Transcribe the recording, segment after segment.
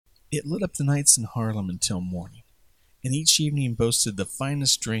It lit up the nights in Harlem until morning, and each evening boasted the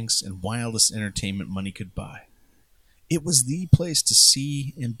finest drinks and wildest entertainment money could buy. It was the place to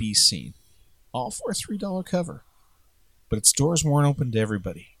see and be seen, all for a $3 cover. But its doors weren't open to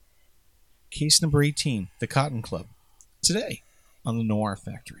everybody. Case number 18, the Cotton Club, today on the NOIR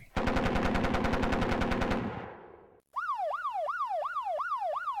Factory.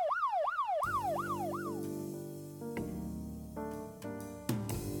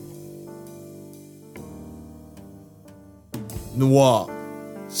 Noir,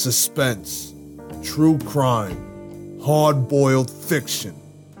 suspense, true crime, hard-boiled fiction.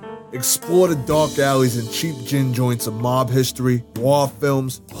 Explore the dark alleys and cheap gin joints of mob history, noir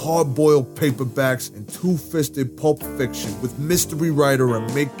films, hard-boiled paperbacks, and two-fisted pulp fiction with mystery writer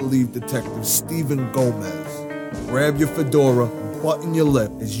and make-believe detective Stephen Gomez. Grab your fedora and button your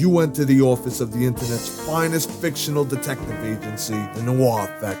lip as you enter the office of the internet's finest fictional detective agency, the NOIR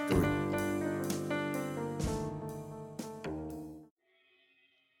Factory.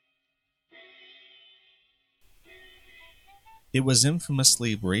 It was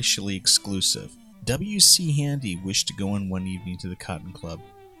infamously racially exclusive. W.C. Handy wished to go in one evening to the Cotton Club,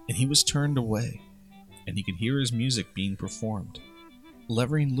 and he was turned away, and he could hear his music being performed.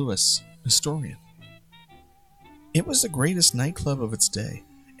 Levering Lewis, historian. It was the greatest nightclub of its day,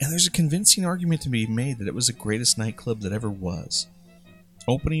 and there's a convincing argument to be made that it was the greatest nightclub that ever was.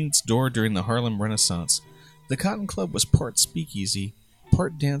 Opening its door during the Harlem Renaissance, the Cotton Club was part speakeasy,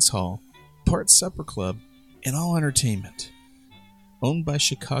 part dance hall, part supper club, and all entertainment. Owned by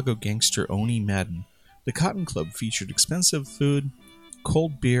Chicago gangster Owney Madden, the Cotton Club featured expensive food,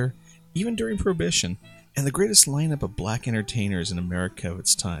 cold beer, even during Prohibition, and the greatest lineup of black entertainers in America of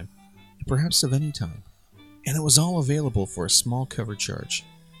its time, and perhaps of any time. And it was all available for a small cover charge,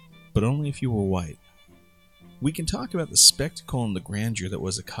 but only if you were white. We can talk about the spectacle and the grandeur that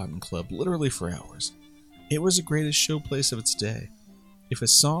was a Cotton Club literally for hours. It was the greatest showplace of its day. If a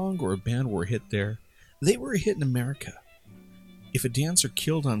song or a band were a hit there, they were a hit in America. If a dancer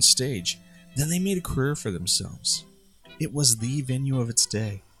killed on stage, then they made a career for themselves. It was the venue of its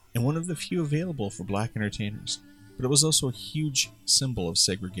day, and one of the few available for black entertainers, but it was also a huge symbol of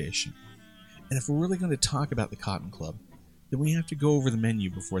segregation. And if we're really going to talk about the Cotton Club, then we have to go over the menu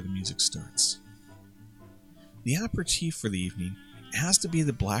before the music starts. The aperitif for the evening has to be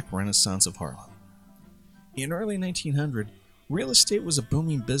the Black Renaissance of Harlem. In early 1900, real estate was a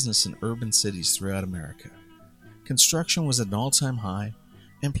booming business in urban cities throughout America. Construction was at an all-time high,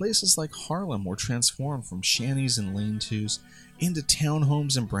 and places like Harlem were transformed from shanties and lean-tos into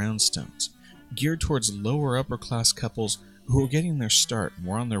townhomes and brownstones, geared towards lower upper-class couples who were getting their start and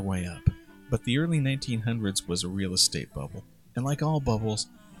were on their way up. But the early 1900s was a real estate bubble, and like all bubbles,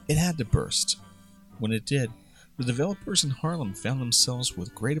 it had to burst. When it did, the developers in Harlem found themselves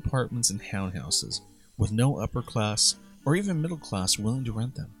with great apartments and townhouses, with no upper class or even middle class willing to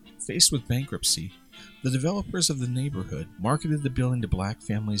rent them. Faced with bankruptcy, the developers of the neighborhood marketed the building to black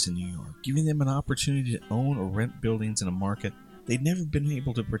families in New York, giving them an opportunity to own or rent buildings in a market they'd never been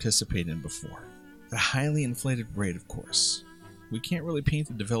able to participate in before. At a highly inflated rate, of course. We can't really paint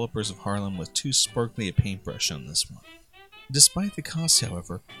the developers of Harlem with too sparkly a paintbrush on this one. Despite the costs,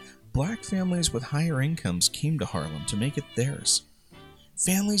 however, black families with higher incomes came to Harlem to make it theirs.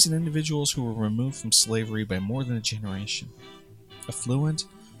 Families and individuals who were removed from slavery by more than a generation. Affluent,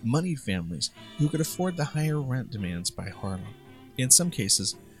 moneyed families who could afford the higher rent demands by Harlem. In some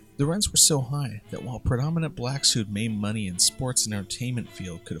cases, the rents were so high that while predominant blacks who'd made money in sports and entertainment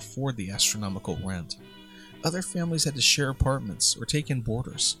field could afford the astronomical rent, other families had to share apartments or take in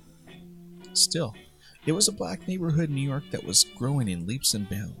boarders. Still, it was a black neighborhood in New York that was growing in leaps and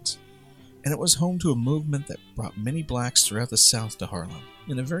bounds, and it was home to a movement that brought many blacks throughout the South to Harlem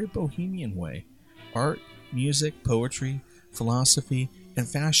in a very bohemian way. Art, music, poetry, philosophy, and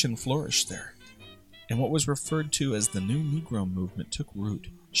fashion flourished there, and what was referred to as the New Negro movement took root,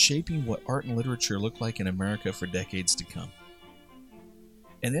 shaping what art and literature looked like in America for decades to come.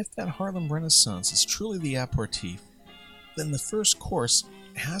 And if that Harlem Renaissance is truly the aperitif, then the first course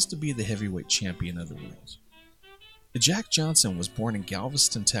has to be the heavyweight champion of the world. Jack Johnson was born in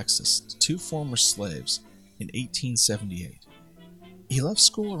Galveston, Texas, to two former slaves in 1878. He left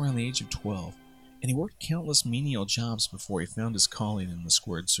school around the age of 12, and he worked countless menial jobs before he found his calling in the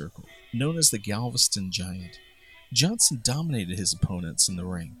squared circle. Known as the Galveston Giant, Johnson dominated his opponents in the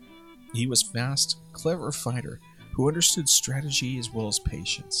ring. He was a fast, clever fighter who understood strategy as well as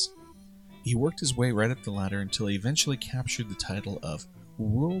patience. He worked his way right up the ladder until he eventually captured the title of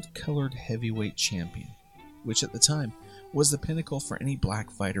World-Colored Heavyweight Champion, which at the time was the pinnacle for any black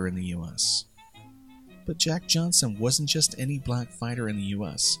fighter in the U.S. But Jack Johnson wasn't just any black fighter in the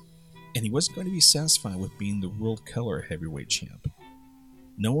U.S. And he wasn't going to be satisfied with being the world color heavyweight champ.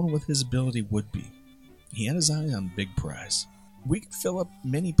 No one with his ability would be. He had his eye on big prize. We could fill up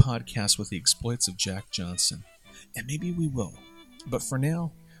many podcasts with the exploits of Jack Johnson, and maybe we will. But for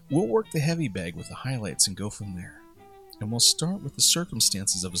now, we'll work the heavy bag with the highlights and go from there. And we'll start with the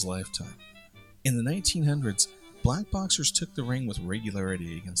circumstances of his lifetime. In the 1900s, black boxers took the ring with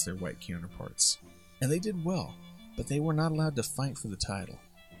regularity against their white counterparts. And they did well, but they were not allowed to fight for the title,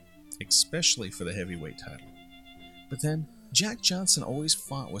 especially for the heavyweight title. But then, Jack Johnson always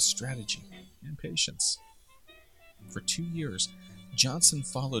fought with strategy and patience. For 2 years, Johnson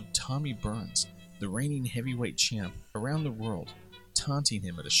followed Tommy Burns, the reigning heavyweight champ, around the world, taunting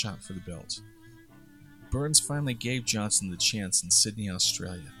him at a shot for the belt. Burns finally gave Johnson the chance in Sydney,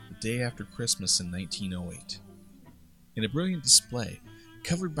 Australia, the day after Christmas in 1908. In a brilliant display,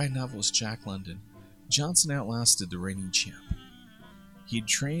 covered by novelist Jack London, Johnson outlasted the reigning champ. He had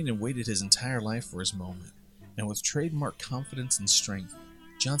trained and waited his entire life for his moment, and with trademark confidence and strength,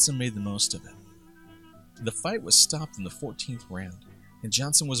 Johnson made the most of it. The fight was stopped in the 14th round, and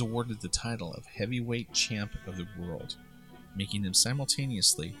Johnson was awarded the title of heavyweight champ of the world, making him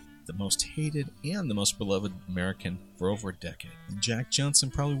simultaneously the most hated and the most beloved American for over a decade. And Jack Johnson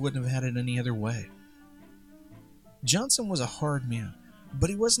probably wouldn't have had it any other way. Johnson was a hard man, but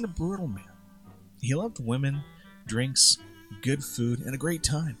he wasn't a brutal man. He loved women, drinks, good food, and a great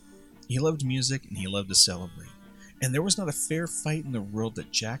time. He loved music, and he loved to celebrate. And there was not a fair fight in the world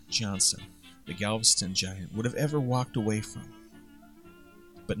that Jack Johnson, the Galveston Giant, would have ever walked away from.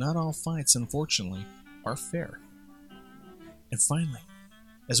 But not all fights, unfortunately, are fair. And finally,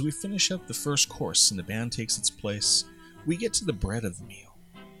 as we finish up the first course and the band takes its place, we get to the bread of the meal.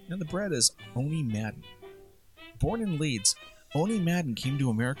 And the bread is Owney Madden. Born in Leeds, Owney Madden came to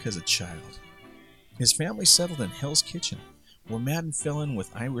America as a child. His family settled in Hell's Kitchen, where Madden fell in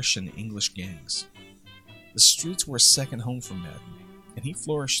with Irish and English gangs. The streets were a second home for Madden, and he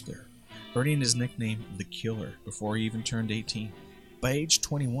flourished there, earning his nickname The Killer before he even turned 18. By age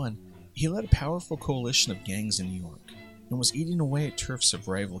 21, he led a powerful coalition of gangs in New York, and was eating away at turfs of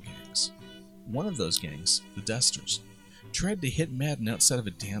rival gangs. One of those gangs, the Dusters, tried to hit Madden outside of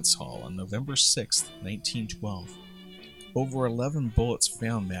a dance hall on November 6, 1912. Over 11 bullets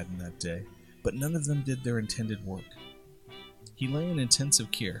found Madden that day, but none of them did their intended work. He lay in intensive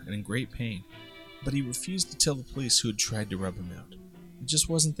care and in great pain, but he refused to tell the police who had tried to rub him out. It just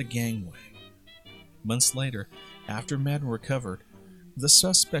wasn't the gang way. Months later, after Madden recovered, the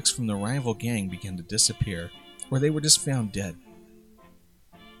suspects from the rival gang began to disappear, or they were just found dead.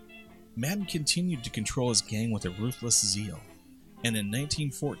 Madden continued to control his gang with a ruthless zeal, and in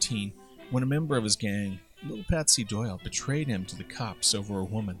 1914, when a member of his gang, Little Patsy Doyle, betrayed him to the cops over a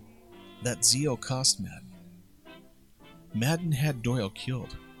woman, that zeal cost Madden. Madden had Doyle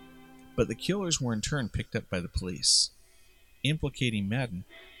killed, but the killers were in turn picked up by the police. Implicating Madden,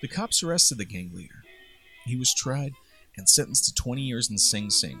 the cops arrested the gang leader. He was tried and sentenced to 20 years in Sing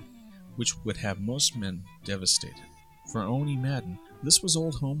Sing, which would have most men devastated. For Owney Madden, this was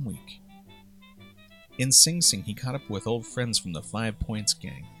Old Home Week. In Sing Sing, he caught up with old friends from the 5 Points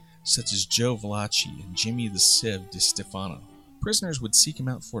gang, such as Joe Valachi and Jimmy the Civ DiStefano. Prisoners would seek him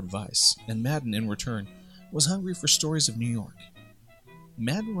out for advice, and Madden, in return, was hungry for stories of New York.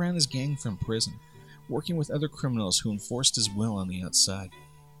 Madden ran his gang from prison, working with other criminals who enforced his will on the outside.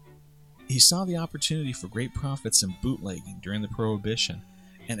 He saw the opportunity for great profits in bootlegging during the Prohibition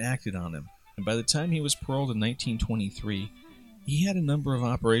and acted on him, and by the time he was paroled in 1923, he had a number of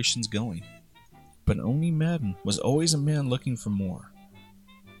operations going. But Owney Madden was always a man looking for more.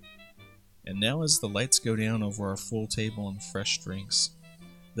 And now as the lights go down over our full table and fresh drinks,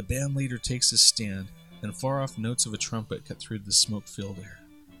 the band leader takes his stand, and far-off notes of a trumpet cut through the smoke-filled air.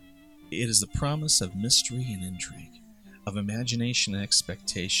 It is the promise of mystery and intrigue, of imagination and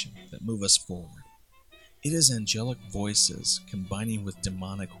expectation that move us forward. It is angelic voices combining with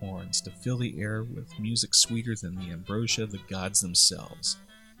demonic horns to fill the air with music sweeter than the ambrosia of the gods themselves,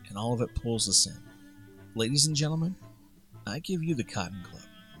 and all of it pulls us in. Ladies and gentlemen, I give you the Cotton Club.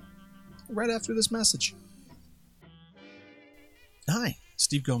 Right after this message. Hi,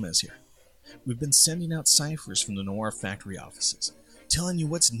 Steve Gomez here. We've been sending out ciphers from the NOIR Factory offices, telling you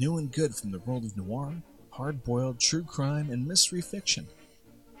what's new and good from the world of noir, hard-boiled true crime, and mystery fiction.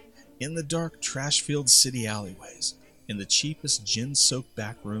 In the dark, trash-filled city alleyways, in the cheapest gin-soaked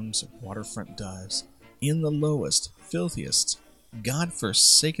back rooms of waterfront dives, in the lowest, filthiest,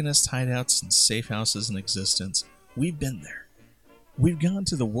 God-forsakenest hideouts and safe houses in existence, we've been there. We've gone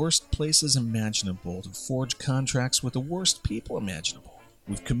to the worst places imaginable to forge contracts with the worst people imaginable.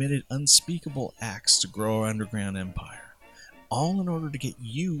 We've committed unspeakable acts to grow our underground empire. all in order to get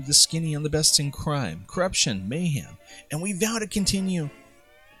you the skinny on the best in crime, corruption, mayhem, and we vow to continue.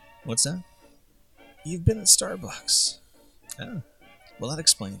 What's that? You've been at Starbucks. Oh, well, that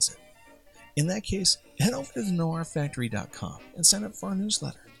explains it. In that case, head over to the NOIRFactory.com and sign up for our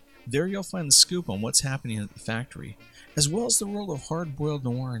newsletter. There you'll find the scoop on what's happening at the factory, as well as the world of hard-boiled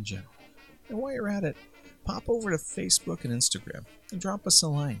noir in general. And while you're at it, pop over to Facebook and Instagram and drop us a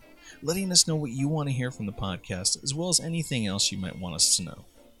line, letting us know what you want to hear from the podcast, as well as anything else you might want us to know.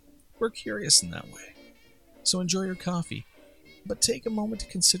 We're curious in that way. So enjoy your coffee, but take a moment to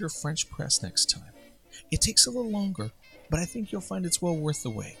consider French press next time. It takes a little longer, but I think you'll find it's well worth the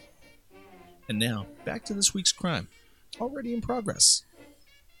wait. And now, back to this week's crime, already in progress.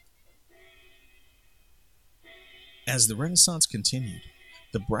 As the Renaissance continued,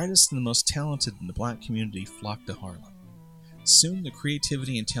 the brightest and the most talented in the black community flocked to Harlem. Soon, the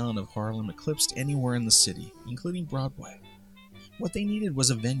creativity and talent of Harlem eclipsed anywhere in the city, including Broadway. What they needed was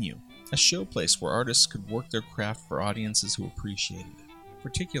a venue, a showplace where artists could work their craft for audiences who appreciated it,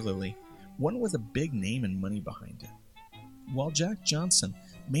 particularly one with a big name and money behind it. While Jack Johnson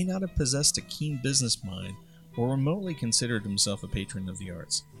may not have possessed a keen business mind or remotely considered himself a patron of the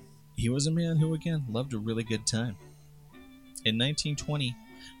arts, he was a man who, again, loved a really good time. In 1920,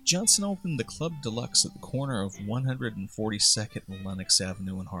 Johnson opened the Club Deluxe at the corner of 142nd and Lenox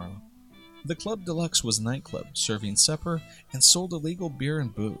Avenue in Harlem. The Club Deluxe was a nightclub serving supper and sold illegal beer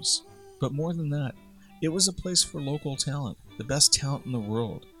and booze. But more than that, it was a place for local talent, the best talent in the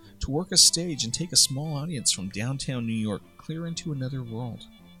world, to work a stage and take a small audience from downtown New York clear into another world.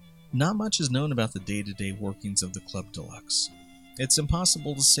 Not much is known about the day-to-day workings of the Club Deluxe. It's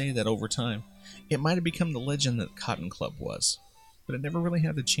impossible to say that over time, it might have become the legend that Cotton Club was, but it never really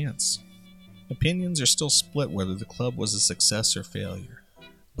had a chance. Opinions are still split whether the club was a success or failure,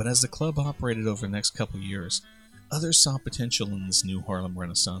 but as the club operated over the next couple years, others saw potential in this new Harlem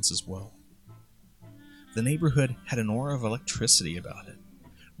Renaissance as well. The neighborhood had an aura of electricity about it.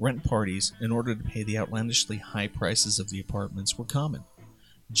 Rent parties, in order to pay the outlandishly high prices of the apartments, were common.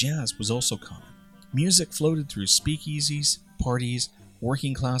 Jazz was also common. Music floated through speakeasies, parties,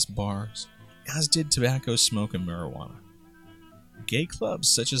 working-class bars, as did tobacco smoke and marijuana. Gay clubs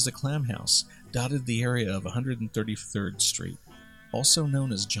such as the Clam House dotted the area of 133rd Street, also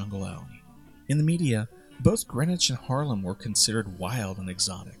known as Jungle Alley. In the media, both Greenwich and Harlem were considered wild and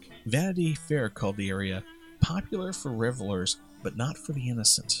exotic. Vanity Fair called the area popular for revelers, but not for the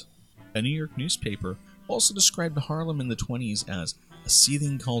innocent. A New York newspaper also described Harlem in the 20s as a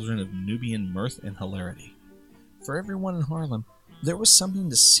seething cauldron of Nubian mirth and hilarity. For everyone in Harlem, there was something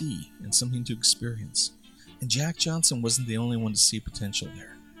to see and something to experience, and Jack Johnson wasn't the only one to see potential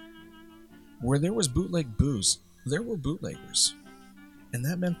there. Where there was bootleg booze, there were bootleggers. And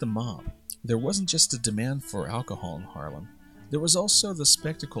that meant the mob. There wasn't just a demand for alcohol in Harlem, there was also the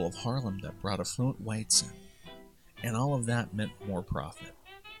spectacle of Harlem that brought affluent whites in. And all of that meant more profit.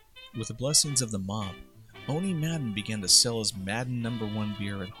 With the blessings of the mob, Owney Madden began to sell his Madden No. 1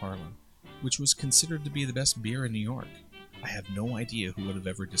 beer in Harlem, which was considered to be the best beer in New York. I have no idea who would have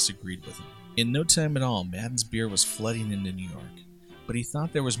ever disagreed with him. In no time at all, Madden's beer was flooding into New York, but he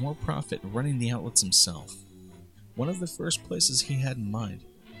thought there was more profit in running the outlets himself. One of the first places he had in mind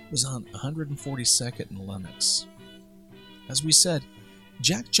was on 142nd and Lenox. As we said,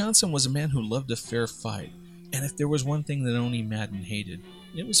 Jack Johnson was a man who loved a fair fight, and if there was one thing that Owney Madden hated,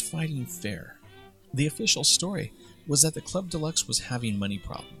 it was fighting fair. The official story was that the Club Deluxe was having money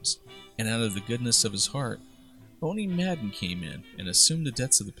problems, and out of the goodness of his heart, Owney Madden came in and assumed the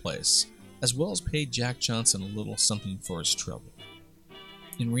debts of the place, as well as paid Jack Johnson a little something for his trouble.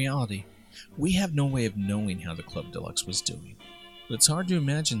 In reality, we have no way of knowing how the Club Deluxe was doing, but it's hard to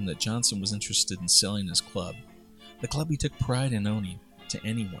imagine that Johnson was interested in selling his club, the club he took pride in owning, to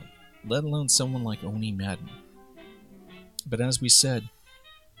anyone, let alone someone like Owney Madden. But as we said,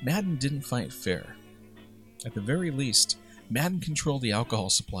 Madden didn't fight fair. At the very least, Madden controlled the alcohol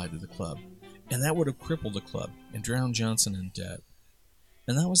supply to the club, and that would have crippled the club and drowned Johnson in debt.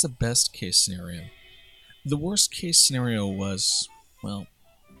 And that was the best case scenario. The worst case scenario was, well,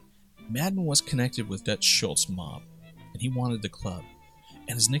 Madden was connected with Dutch Schultz's mob, and he wanted the club,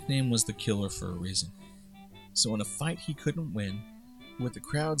 and his nickname was the Killer for a reason. So in a fight he couldn't win, with the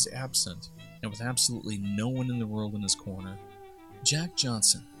crowds absent, and with absolutely no one in the world in his corner, Jack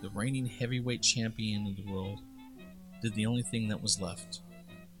Johnson, the reigning heavyweight champion of the world, did the only thing that was left.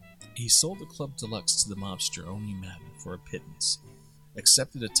 He sold the Club Deluxe to the mobster Owney Madden for a pittance,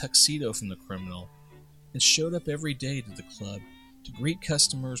 accepted a tuxedo from the criminal, and showed up every day to the club to greet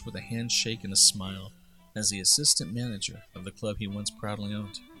customers with a handshake and a smile as the assistant manager of the club he once proudly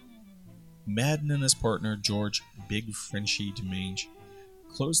owned. Madden and his partner, George Big Frenchy DeMange,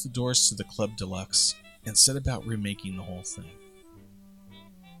 closed the doors to the Club Deluxe and set about remaking the whole thing.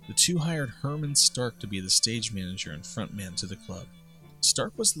 The two hired Herman Stark to be the stage manager and frontman to the club.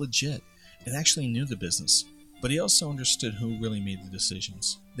 Stark was legit and actually knew the business, but he also understood who really made the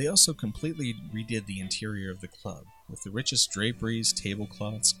decisions. They also completely redid the interior of the club, with the richest draperies,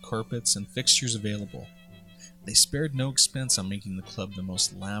 tablecloths, carpets, and fixtures available. They spared no expense on making the club the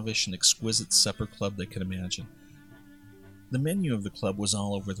most lavish and exquisite supper club they could imagine. The menu of the club was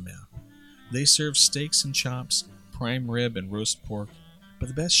all over the map. They served steaks and chops, prime rib and roast pork, but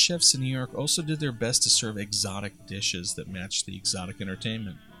the best chefs in New York also did their best to serve exotic dishes that matched the exotic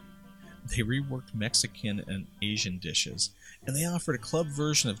entertainment. They reworked Mexican and Asian dishes, and they offered a club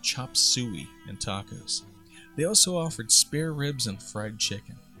version of chop suey and tacos. They also offered spare ribs and fried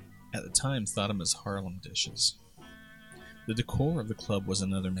chicken, at the time thought of as Harlem dishes. The decor of the club was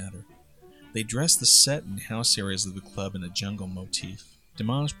another matter. They dressed the set and house areas of the club in a jungle motif.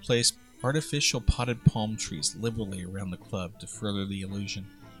 DeMange placed artificial potted palm trees liberally around the club to further the illusion.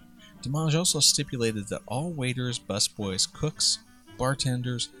 DeMange also stipulated that all waiters, busboys, cooks,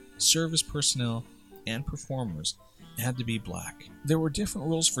 bartenders, service personnel, and performers had to be black. There were different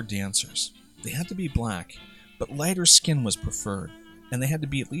rules for dancers. They had to be black, but lighter skin was preferred, and they had to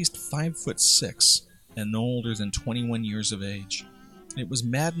be at least 5'6" and no older than 21 years of age. It was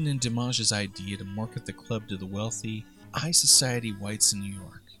Madden and DeMange's idea to market the club to the wealthy, high society whites in New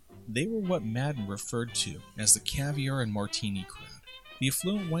York. They were what Madden referred to as the caviar and martini crowd. The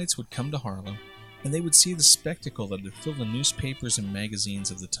affluent whites would come to Harlem, and they would see the spectacle that would fill the newspapers and magazines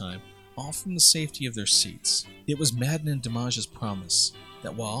of the time, all from the safety of their seats. It was Madden and DeMange's promise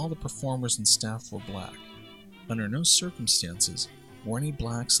that while all the performers and staff were black, under no circumstances were any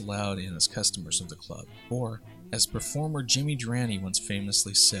blacks allowed in as customers of the club. Or, as performer Jimmy Durante once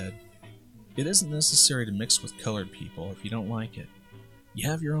famously said, "It isn't necessary to mix with colored people if you don't like it. You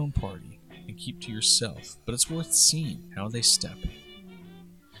have your own party and keep to yourself, but it's worth seeing how they step."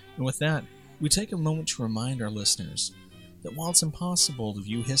 And with that, we take a moment to remind our listeners that while it's impossible to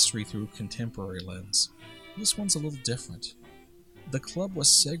view history through a contemporary lens, this one's a little different. The club was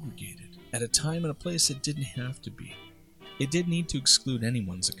segregated at a time and a place it didn't have to be. It did need to exclude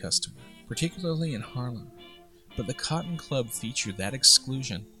anyone as a customer, particularly in Harlem, but the Cotton Club featured that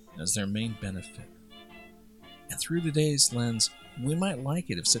exclusion as their main benefit. And through today's lens, we might like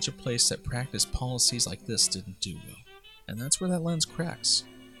it if such a place that practiced policies like this didn't do well. And that's where that lens cracks.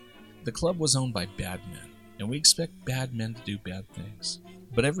 The club was owned by bad men, and we expect bad men to do bad things.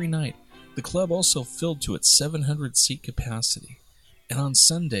 But every night, the club also filled to its 700-seat capacity, and on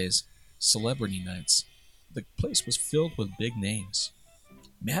Sundays, celebrity nights, the place was filled with big names.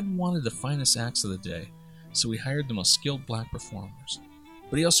 Madden wanted the finest acts of the day, so he hired the most skilled black performers.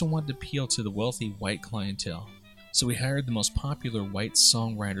 But he also wanted to appeal to the wealthy white clientele, so he hired the most popular white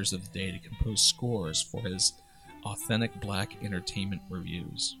songwriters of the day to compose scores for his authentic black entertainment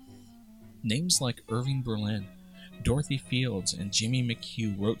reviews. Names like Irving Berlin, Dorothy Fields, and Jimmy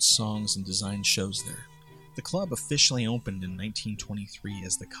McHugh wrote songs and designed shows there. The club officially opened in 1923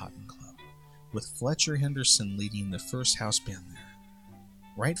 as the Cotton Club, with Fletcher Henderson leading the first house band there.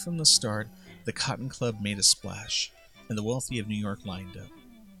 Right from the start, the Cotton Club made a splash, and the wealthy of New York lined up.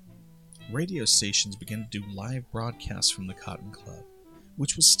 Radio stations began to do live broadcasts from the Cotton Club,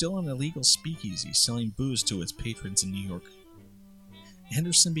 which was still an illegal speakeasy selling booze to its patrons in New York.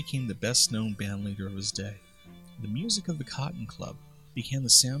 Henderson became the best-known band leader of his day. The music of the Cotton Club became the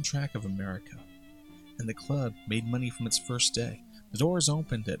soundtrack of America, and the club made money from its first day. The doors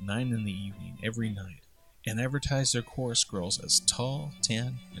opened at 9 in the evening every night, and advertised their chorus girls as tall,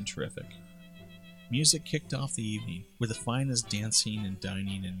 tan, and terrific. Music kicked off the evening with the finest dancing and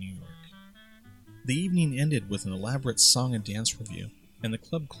dining in New York. The evening ended with an elaborate song and dance review, and the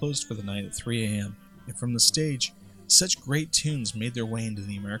club closed for the night at 3 a.m. And from the stage, such great tunes made their way into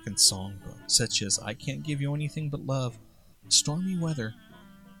the American songbook, such as I Can't Give You Anything But Love, Stormy Weather,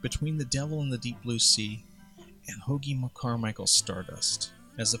 Between the Devil and the Deep Blue Sea, and Hoagie Carmichael's Stardust.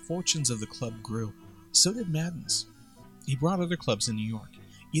 As the fortunes of the club grew, so did Madden's. He brought other clubs in New York,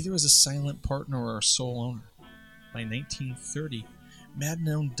 either as a silent partner or a sole owner. By 1930, Madden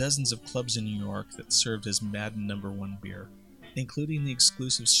owned dozens of clubs in New York that served as Madden No. 1 beer, including the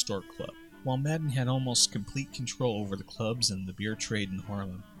exclusive Stork Club. While Madden had almost complete control over the clubs and the beer trade in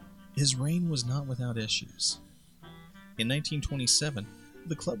Harlem, his reign was not without issues. In 1927,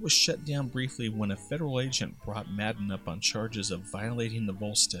 the club was shut down briefly when a federal agent brought Madden up on charges of violating the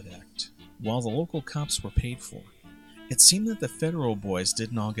Volstead Act. While the local cops were paid for, it seemed that the federal boys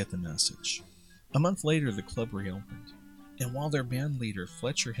didn't all get the message. A month later, the club reopened, And while their band leader,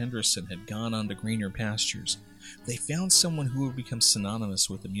 Fletcher Henderson, had gone on to greener pastures, they found someone who would become synonymous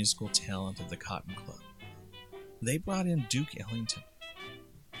with the musical talent of the Cotton Club. They brought in Duke Ellington.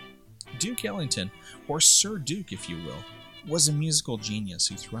 Duke Ellington, or Sir Duke if you will, was a musical genius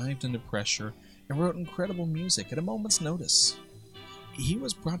who thrived under pressure and wrote incredible music at a moment's notice. He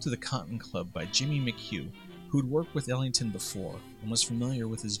was brought to the Cotton Club by Jimmy McHugh, who'd worked with Ellington before and was familiar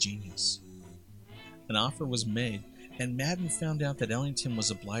with his genius. An offer was made, and Madden found out that Ellington was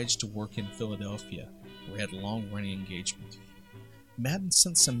obliged to work in Philadelphia, where he had a long-running engagement. Madden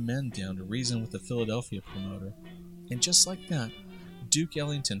sent some men down to reason with the Philadelphia promoter, and just like that, Duke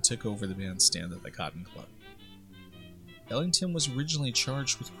Ellington took over the bandstand at the Cotton Club. Ellington was originally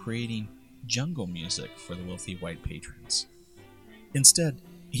charged with creating jungle music for the wealthy white patrons. Instead,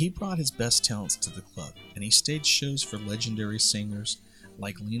 he brought his best talents to the club, and he staged shows for legendary singers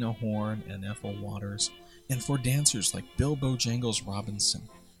like Lena Horne and Ethel Waters, and for dancers like Bill Bojangles Robinson,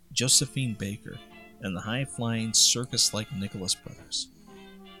 Josephine Baker, and the high-flying, circus-like Nicholas Brothers.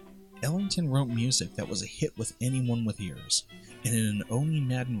 Ellington wrote music that was a hit with anyone with ears, and in an Owney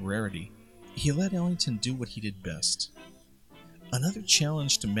Madden rarity, he let Ellington do what he did best. Another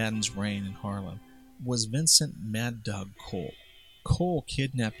challenge to Madden's reign in Harlem was Vincent Mad Dog Cole. Cole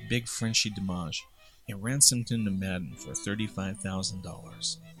kidnapped Big Frenchy DeMage and ransomed him to Madden for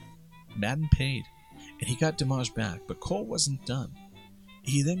 $35,000. Madden paid, and he got DeMage back, but Cole wasn't done.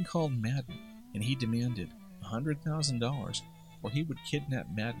 He then called Madden, and he demanded $100,000 or he would kidnap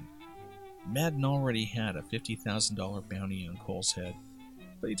Madden. Madden already had a $50,000 bounty on Cole's head,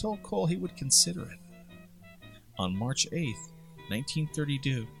 but he told Cole he would consider it. On March 8,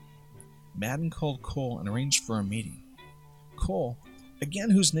 1932, Madden called Cole and arranged for a meeting. Cole,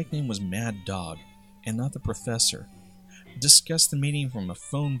 again whose nickname was Mad Dog, and not the Professor, discussed the meeting from a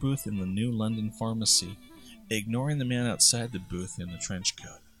phone booth in the New London Pharmacy, ignoring the man outside the booth in the trench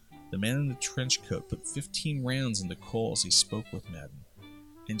coat. The man in the trench coat put 15 rounds into Cole as he spoke with Madden.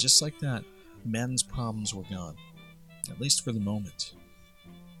 And just like that, Madden's problems were gone, at least for the moment.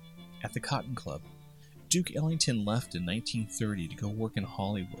 At the Cotton Club, Duke Ellington left in 1930 to go work in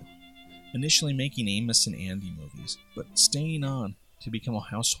Hollywood, initially making Amos and Andy movies, but staying on to become a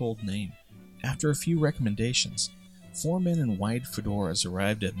household name. After a few recommendations, 4 men in wide fedoras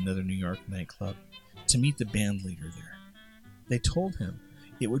arrived at another New York nightclub to meet the band leader there. They told him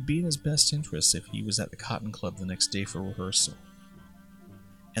it would be in his best interest if he was at the Cotton Club the next day for rehearsal.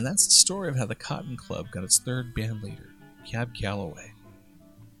 And that's the story of how the Cotton Club got its third band leader, Cab Calloway.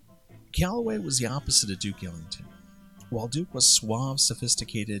 Calloway was the opposite of Duke Ellington. While Duke was suave,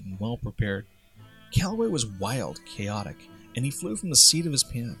 sophisticated, and well-prepared, Calloway was wild, chaotic, and he flew from the seat of his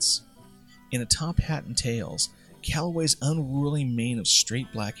pants. In a top hat and tails, Calloway's unruly mane of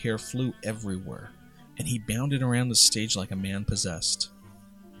straight black hair flew everywhere, and he bounded around the stage like a man possessed.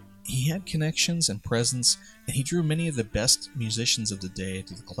 He had connections and presence, and he drew many of the best musicians of the day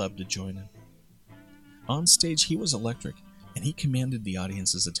to the club to join him. On stage, he was electric, and he commanded the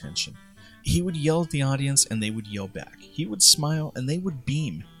audience's attention. He would yell at the audience, and they would yell back. He would smile, and they would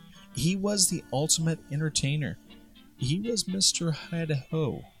beam. He was the ultimate entertainer. He was Mr.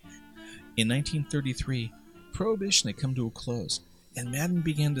 Idaho. In 1933, Prohibition had come to a close, and Madden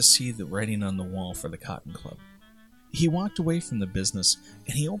began to see the writing on the wall for the Cotton Club. He walked away from the business,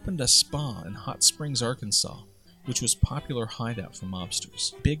 and he opened a spa in Hot Springs, Arkansas, which was a popular hideout for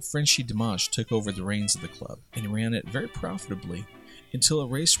mobsters. Big Frenchy DeMage took over the reins of the club, and ran it very profitably until a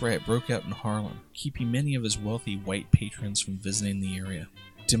race riot broke out in Harlem, keeping many of his wealthy white patrons from visiting the area.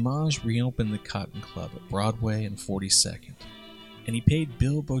 DeMage reopened the Cotton Club at Broadway and 42nd, and he paid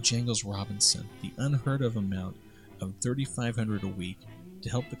Bill Bojangles Robinson the unheard-of amount of $3,500 a week to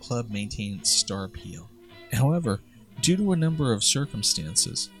help the club maintain its star appeal. However, due to a number of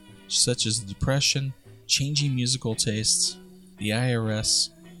circumstances, such as the Depression, changing musical tastes, the IRS,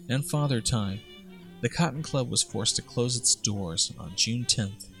 and Father Time, the Cotton Club was forced to close its doors on June 10,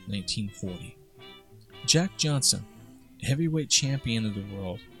 1940. Jack Johnson, heavyweight champion of the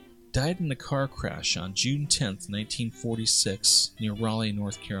world, died in a car crash on June 10, 1946, near Raleigh,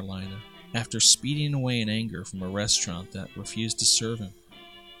 North Carolina, after speeding away in anger from a restaurant that refused to serve him.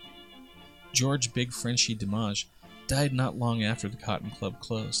 George Big Frenchy DeMage died not long after the Cotton Club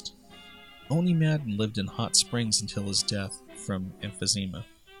closed. Owney Madden lived in Hot Springs until his death from emphysema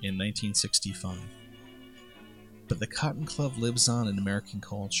in 1965. But the Cotton Club lives on in American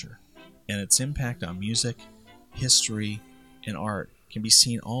culture, and its impact on music, history, and art can be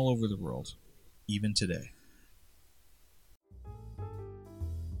seen all over the world, even today.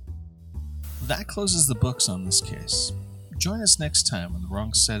 That closes the books on this case. Join us next time on the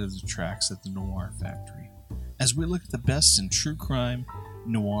wrong side of the tracks at the NOIR Factory, as we look at the best in true crime,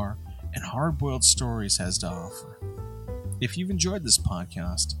 noir, and hard-boiled stories has to offer. If you've enjoyed this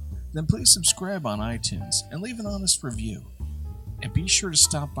podcast, then please subscribe on iTunes and leave an honest review. And be sure to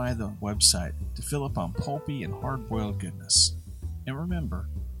stop by the website to fill up on pulpy and hard-boiled goodness. And remember,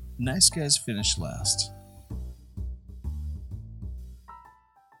 nice guys finish last.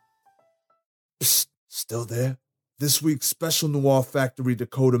 Psst, still there? This week's special Noir Factory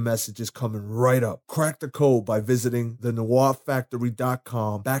Dakota message is coming right up. Crack the code by visiting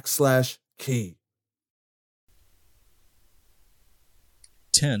thenoirfactory.com/key.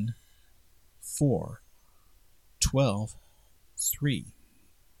 10, 4, 12, 3,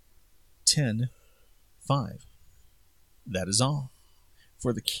 10, 5. That is all.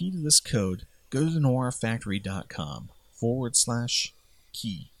 For the key to this code, go to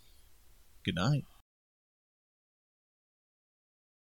noirfactory.com/key. Good night.